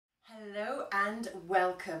Hello and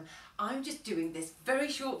welcome. I'm just doing this very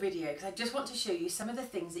short video because I just want to show you some of the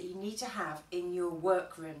things that you need to have in your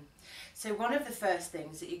workroom. So one of the first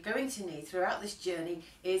things that you're going to need throughout this journey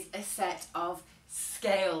is a set of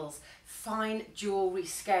scales, fine jewellery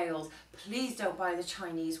scales. Please don't buy the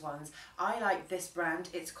Chinese ones. I like this brand.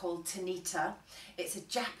 It's called Tanita. It's a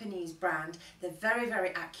Japanese brand. They're very, very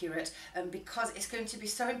accurate, and because it's going to be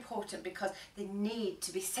so important because they need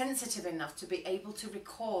to be sensitive enough to be able to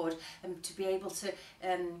record and to be able to,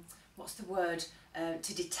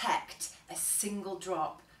 to detect a single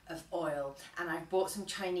drop of oil. And I've bought some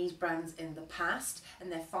Chinese brands in the past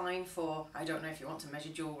and they're fine for, I don't know if you want to measure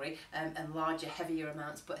jewellery and larger, heavier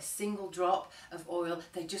amounts, but a single drop of oil,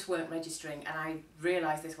 they just weren't registering. And I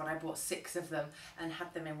realised this when I bought 6 of them and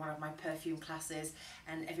had them in one of my perfume classes,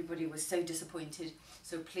 and everybody was so disappointed.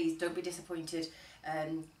 So please don't be disappointed.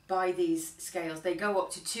 Buy these scales. They go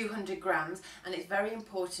up to 200 grams, and it's very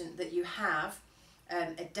important that you have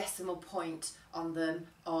a decimal point on them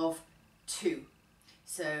of 2.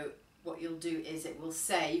 So what you'll do is it will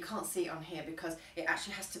say, you can't see it on here because it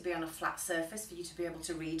actually has to be on a flat surface for you to be able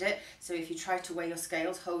to read it. So if you try to weigh your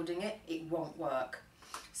scales holding it, it won't work.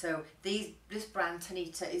 So this brand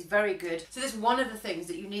Tanita is very good. So this is one of the things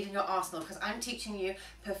that you need in your arsenal, because I'm teaching you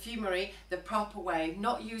perfumery the proper way,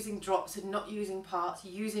 not using drops and not using parts,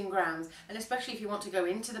 using grams. And especially if you want to go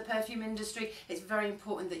into the perfume industry, it's very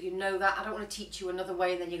important that you know that. I don't want to teach you another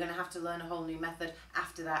way and then you're going to have to learn a whole new method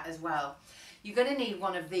after that as well. You're going to need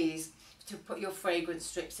one of these to put your fragrance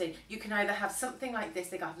strips in. You can either have something like this,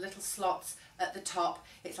 they got little slots at the top,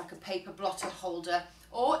 it's like a paper blotter holder,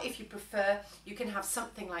 or if you prefer, you can have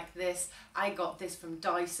something like this. I got this from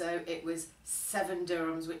Daiso, it was 7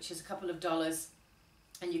 dirhams, which is a couple of dollars,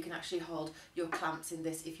 and you can actually hold your clamps in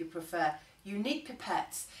this if you prefer. You need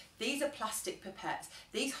pipettes. These are plastic pipettes.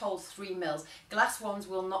 These hold 3 mils. Glass ones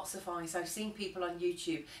will not suffice. I've seen people on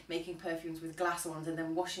YouTube making perfumes with glass ones and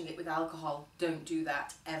then washing it with alcohol. Don't do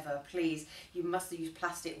that ever, please. You must use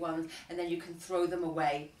plastic ones, and then you can throw them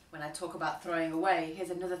away. When I talk about throwing away, here's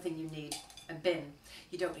another thing you need. A bin.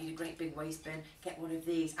 You don't need a great big waste bin. Get one of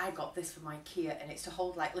these. I got this from IKEA and it's to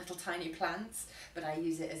hold like little tiny plants, but I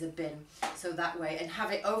use it as a bin. So that way, and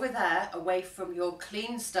have it over there away from your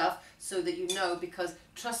clean stuff so that you know, because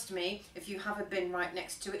trust me, if you have a bin right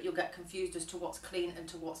next to it, you'll get confused as to what's clean and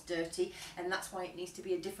to what's dirty, and that's why it needs to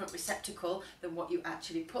be a different receptacle than what you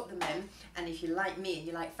actually put them in. And if you're like me and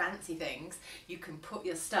you like fancy things, you can put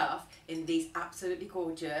your stuff in these absolutely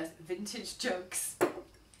gorgeous vintage jugs.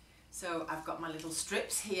 So I've got my little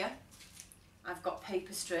strips here, I've got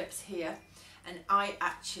paper strips here, and I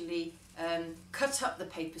actually cut up the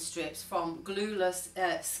paper strips from glueless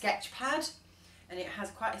sketch pad, and it has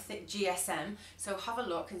quite a thick GSM, so have a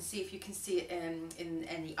look and see if you can see it in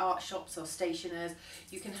any art shops or stationers.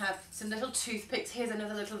 You can have some little toothpicks. Here's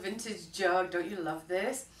another little vintage jug, don't you love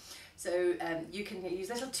this? So you can use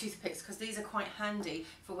little toothpicks because these are quite handy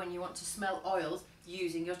for when you want to smell oils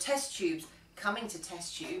using your test tubes. Coming to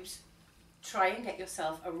test tubes, try and get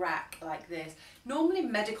yourself a rack like this. Normally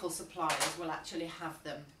medical suppliers will actually have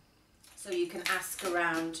them, so you can ask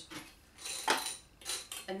around,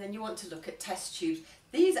 and then you want to look at test tubes.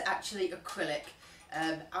 These are actually acrylic.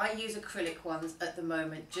 I use acrylic ones at the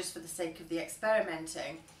moment just for the sake of the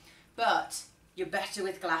experimenting, but you're better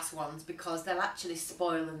with glass ones because they'll actually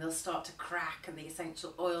spoil and they'll start to crack, and the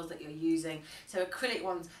essential oils that you're using. So acrylic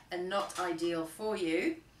ones are not ideal for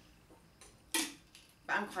you.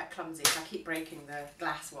 I'm quite clumsy, so I keep breaking the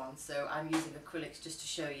glass ones, so I'm using acrylics just to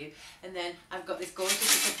show you. And then I've got this gorgeous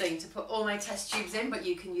little thing to put all my test tubes in, but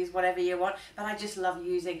you can use whatever you want. But I just love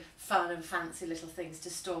using fun and fancy little things to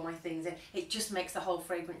store my things in. It just makes the whole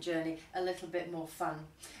fragrant journey a little bit more fun.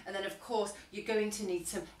 And then of course you're going to need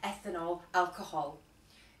some ethanol alcohol.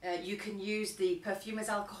 You can use the Perfumer's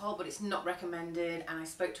alcohol, but it's not recommended, and I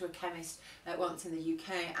spoke to a chemist once in the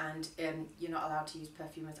UK, and you're not allowed to use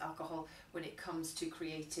Perfumer's alcohol when it comes to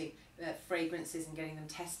creating fragrances and getting them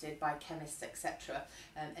tested by chemists, etc.,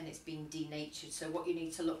 and it's been denatured. So what you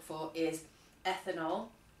need to look for is ethanol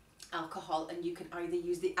alcohol, and you can either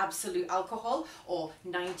use the absolute alcohol or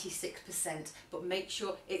 96%, but make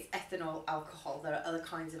sure it's ethanol alcohol. There are other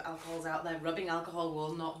kinds of alcohols out there. Rubbing alcohol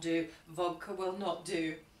will not do, vodka will not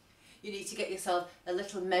do. You need to get yourself a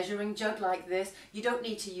little measuring jug like this. You don't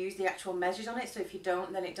need to use the actual measures on it, so if you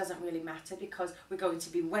don't, then it doesn't really matter because we're going to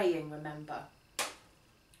be weighing, remember.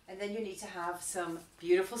 And then you need to have some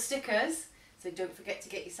beautiful stickers, so don't forget to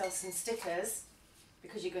get yourself some stickers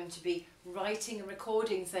because you're going to be writing and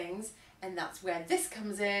recording things, and that's where this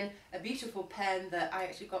comes in, a beautiful pen that I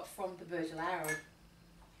actually got from the Burj Al Arab.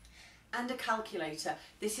 and a calculator.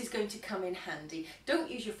 This is going to come in handy.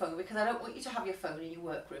 Don't use your phone, because I don't want you to have your phone in your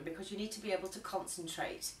workroom, because you need to be able to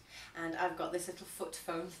concentrate. And I've got this little foot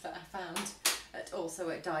phone that I found also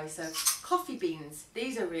at Daiso. Coffee beans,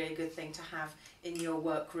 these are a really good thing to have in your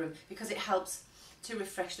workroom because it helps to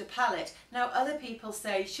refresh the palette. Now other people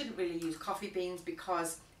say you shouldn't really use coffee beans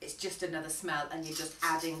because it's just another smell and you're just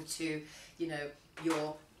adding to, you know,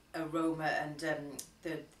 your aroma and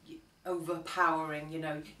the overpowering, you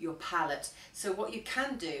know, your palette. So what you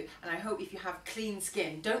can do, and I hope if you have clean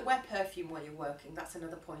skin, don't wear perfume while you're working, that's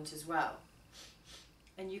another point as well.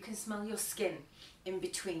 And you can smell your skin in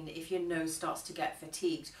between if your nose starts to get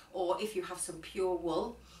fatigued, or if you have some pure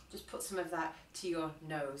wool, just put some of that to your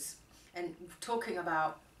nose. And talking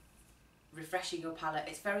about refreshing your palette,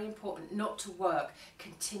 it's very important not to work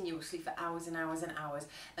continuously for hours and hours and hours.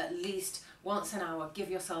 At least once an hour,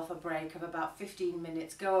 give yourself a break of about 15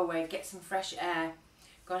 minutes, go away, get some fresh air,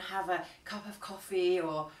 go and have a cup of coffee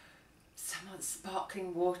or some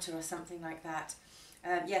sparkling water or something like that.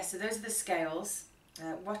 Yeah, so those are the scales.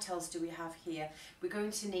 What else do we have here? We're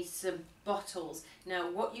going to need some bottles. Now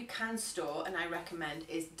what you can store, and I recommend,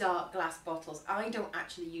 is dark glass bottles. I don't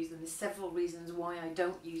actually use them. There's several reasons why I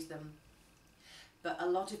don't use them, but a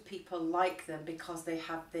lot of people like them because they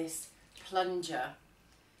have this plunger.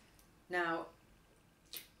 Now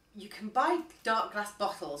you can buy dark glass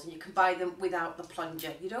bottles and you can buy them without the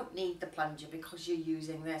plunger. You don't need the plunger because you're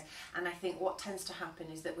using this. And I think what tends to happen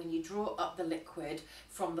is that when you draw up the liquid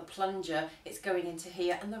from the plunger, it's going into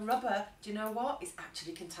here, and the rubber, do you know what, is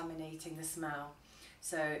actually contaminating the smell.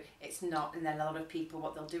 So it's not, and then a lot of people,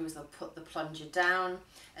 what they'll do is they'll put the plunger down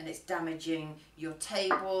and it's damaging your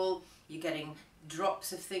table, you're getting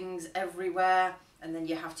drops of things everywhere, and then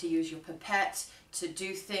you have to use your pipette to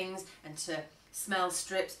do things and to smell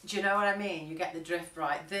strips. Do you know what I mean? You get the drift,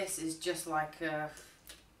 right? This is just like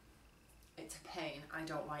it's a pain. I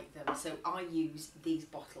don't like them. So I use these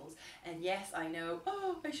bottles. And yes, I know,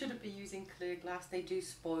 oh, I shouldn't be using clear glass. They do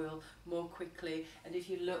spoil more quickly. And if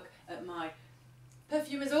you look at my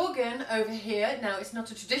Perfumer's organ over here, now it's not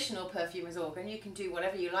a traditional Perfumer's organ. You can do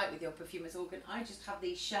whatever you like with your Perfumer's organ. I just have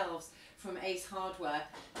these shelves from Ace Hardware,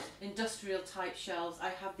 industrial type shelves.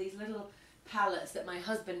 I have these little pallets that my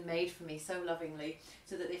husband made for me so lovingly,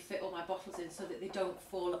 so that they fit all my bottles in, so that they don't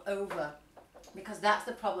fall over, because that's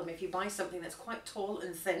the problem. If you buy something that's quite tall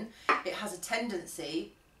and thin, it has a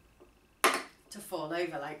tendency to fall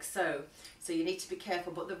over like so. So you need to be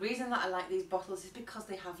careful. But the reason that I like these bottles is because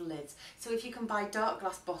they have lids. So if you can buy dark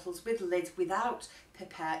glass bottles with lids without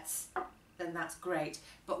pipettes, then that's great.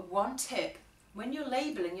 But one tip, when you're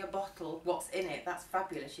labelling your bottle what's in it, that's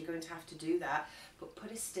fabulous, you're going to have to do that, but put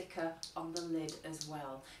a sticker on the lid as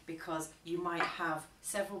well, because you might have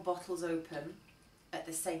several bottles open at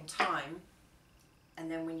the same time, and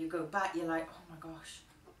then when you go back you're like, oh my gosh,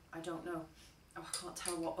 I don't know, oh, I can't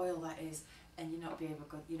tell what oil that is, and you're not going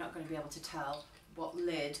to be able to tell what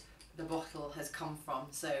lid the bottle has come from.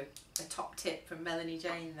 So a top tip from Melanie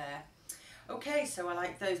Jane there. Okay, so I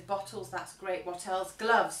like those bottles, that's great. What else?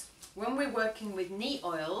 Gloves. When we're working with neat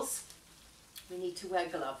oils, we need to wear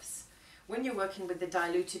gloves. When you're working with the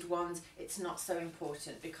diluted ones, it's not so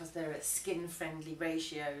important because they're at skin-friendly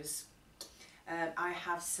ratios. I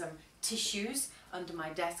have some tissues under my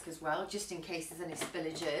desk as well, just in case there's any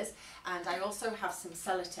spillages, and I also have some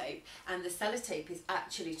sellotape, and the sellotape is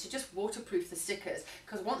actually to just waterproof the stickers,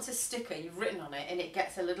 because once a sticker, you've written on it and it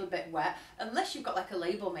gets a little bit wet, unless you've got like a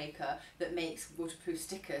label maker that makes waterproof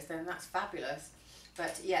stickers, then that's fabulous.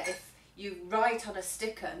 But yeah, if you write on a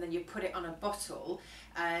sticker and then you put it on a bottle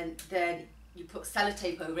and then you put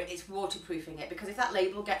sellotape over it, it's waterproofing it, because if that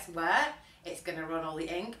label gets wet, it's going to run all the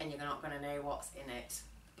ink and you're not going to know what's in it.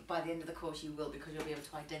 But by the end of the course you will, because you'll be able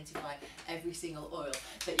to identify every single oil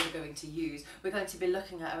that you're going to use. We're going to be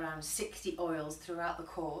looking at around 60 oils throughout the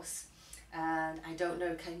course. And I don't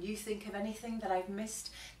know, can you think of anything that I've missed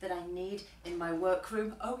that I need in my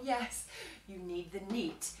workroom? Oh yes, you need the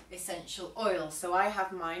neat essential oils. So I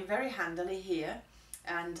have mine very handily here,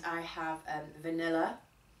 and I have vanilla,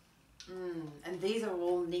 and these are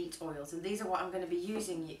all neat oils, and these are what I'm going to be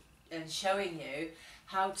using and showing you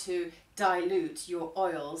how to dilute your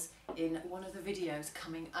oils in one of the videos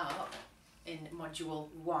coming up in module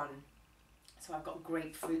 1. So I've got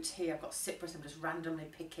grapefruit here, I've got citrus, I'm just randomly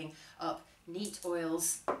picking up neat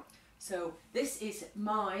oils. So this is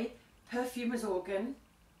my Perfumer's organ,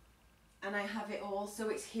 and I have it all, so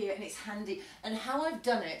it's here and it's handy. And how I've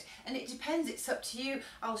done it, and it depends, it's up to you.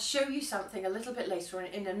 I'll show you something a little bit later on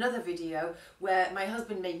in another video where my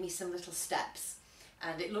husband made me some little steps.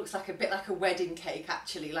 and it looks like a bit like a wedding cake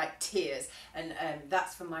actually, like tears, and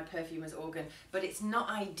that's from my Perfumer's organ, but it's not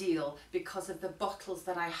ideal because of the bottles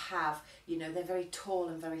that I have. You know, they're very tall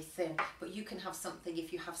and very thin, but you can have something,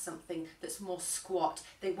 if you have something that's more squat,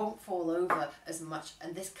 they won't fall over as much,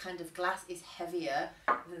 and this kind of glass is heavier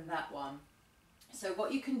than that one. So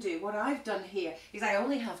what you can do, what I've done here, is I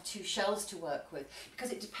only have 2 shelves to work with,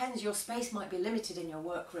 because it depends, your space might be limited in your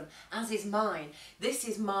workroom, as is mine. This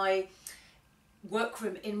is my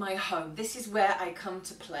workroom in my home. This is where I come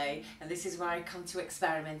to play, and this is where I come to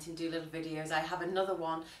experiment and do little videos. I have another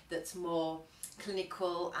one that's more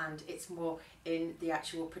clinical, and it's more in the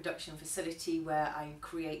actual production facility where I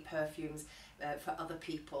create perfumes for other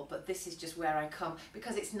people, but this is just where I come,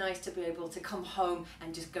 because it's nice to be able to come home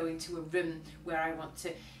and just go into a room where I want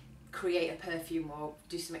to create a perfume or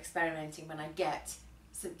do some experimenting when I get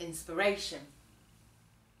some inspiration.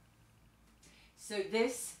 So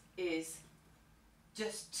this is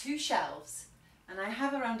just 2 shelves, and I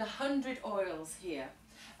have around 100 oils here,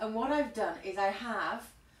 and what I've done is I have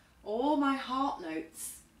all my heart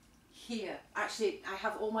notes here. Actually, I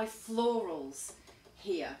have all my florals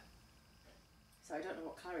here. So I don't know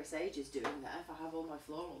what Clary Sage is doing there if I have all my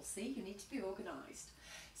florals. See, you need to be organised.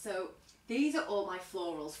 So these are all my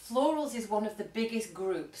florals. Florals is one of the biggest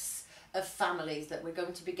groups of families that we're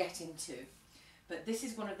going to be getting to. But this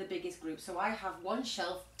is one of the biggest groups. So I have 1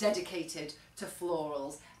 shelf dedicated to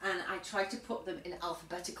florals, and I try to put them in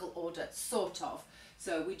alphabetical order, sort of.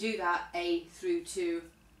 So we do that A through to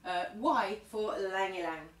Y for Ylang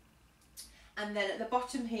Ylang. And then at the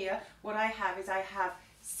bottom here, what I have is I have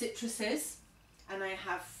citruses, and I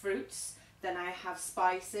have fruits, then I have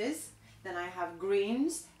spices, then I have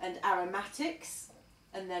greens and aromatics,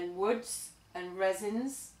 and then woods and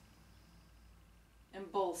resins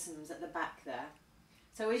and balsams at the back there.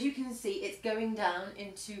 So as you can see, it's going down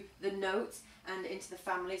into the notes and into the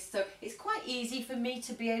families, so it's quite easy for me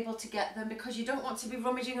to be able to get them, because you don't want to be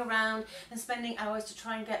rummaging around and spending hours to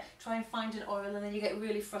try and find an oil, and then you get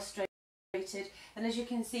really frustrated. And as you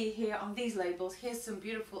can see here on these labels, here's some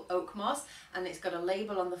beautiful oak moss, and it's got a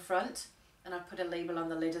label on the front, and I put a label on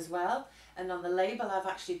the lid as well, and on the label I've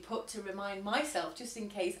actually put, to remind myself just in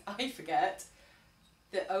case I forget,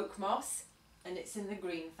 the oak moss, and it's in the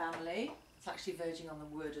green family. It's actually verging on the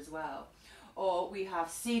wood as well. Or we have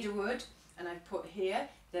cedarwood, and I've put here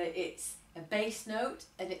that it's a base note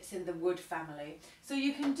and it's in the wood family. So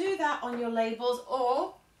you can do that on your labels,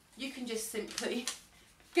 or you can just simply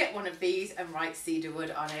get one of these and write cedarwood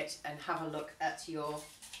on it and have a look at your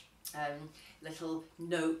little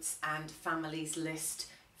notes and families list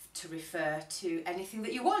to refer to anything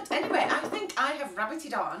that you want. Anyway, I think I have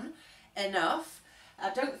rabbited on enough.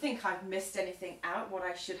 I don't think I've missed anything out what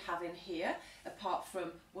I should have in here, apart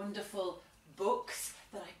from wonderful books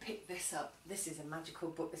that I picked this up. This is a magical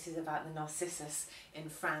book. This is about the Narcissus in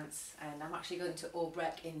France, and I'm actually going to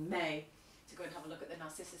Aubrec in May to go and have a look at the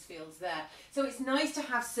Narcissus fields there. So it's nice to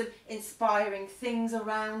have some inspiring things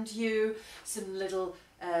around you, some little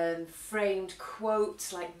framed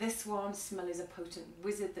quotes like this one: "Smell is a potent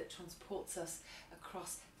wizard that transports us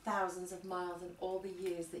across thousands of miles and all the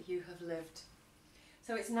years that you have lived."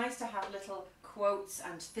 So it's nice to have little quotes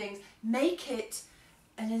and things. Make it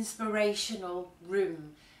an inspirational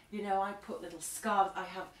room. You know, I put little scarves, I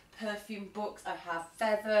have perfume books, I have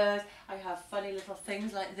feathers, I have funny little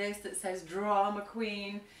things like this that says Drama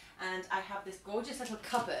Queen, and I have this gorgeous little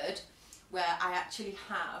cupboard where I actually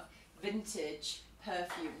have vintage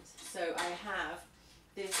perfumes. So I have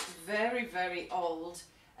this very, very old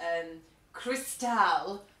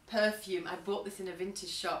Cristal perfume. I bought this in a vintage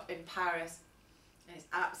shop in Paris, and it's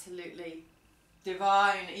absolutely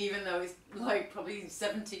divine, even though it's like probably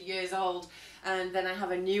 70 years old. And then I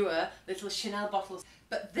have a newer little Chanel bottle.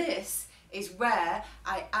 But this is where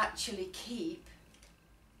I actually keep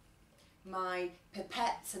my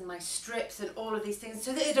pipettes and my strips and all of these things,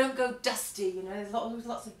 so that they don't go dusty. You know, there's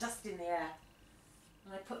lots of dust in the air.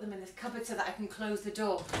 And I put them in this cupboard so that I can close the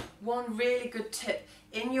door. One really good tip: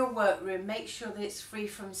 in your workroom, make sure that it's free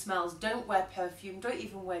from smells. Don't wear perfume, don't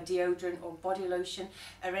even wear deodorant or body lotion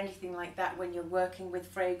or anything like that when you're working with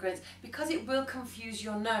fragrance, because it will confuse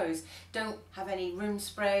your nose. Don't have any room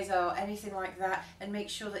sprays or anything like that, and make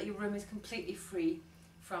sure that your room is completely free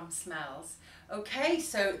from smells. Okay,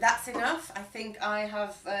 so that's enough. I think I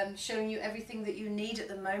have shown you everything that you need at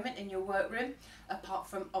the moment in your workroom, apart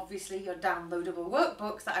from obviously your downloadable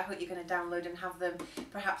workbooks that I hope you're going to download and have them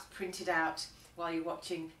perhaps printed out while you're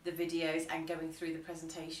watching the videos and going through the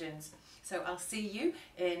presentations. So I'll see you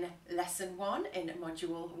in lesson 1 in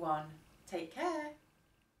module 1. Take care.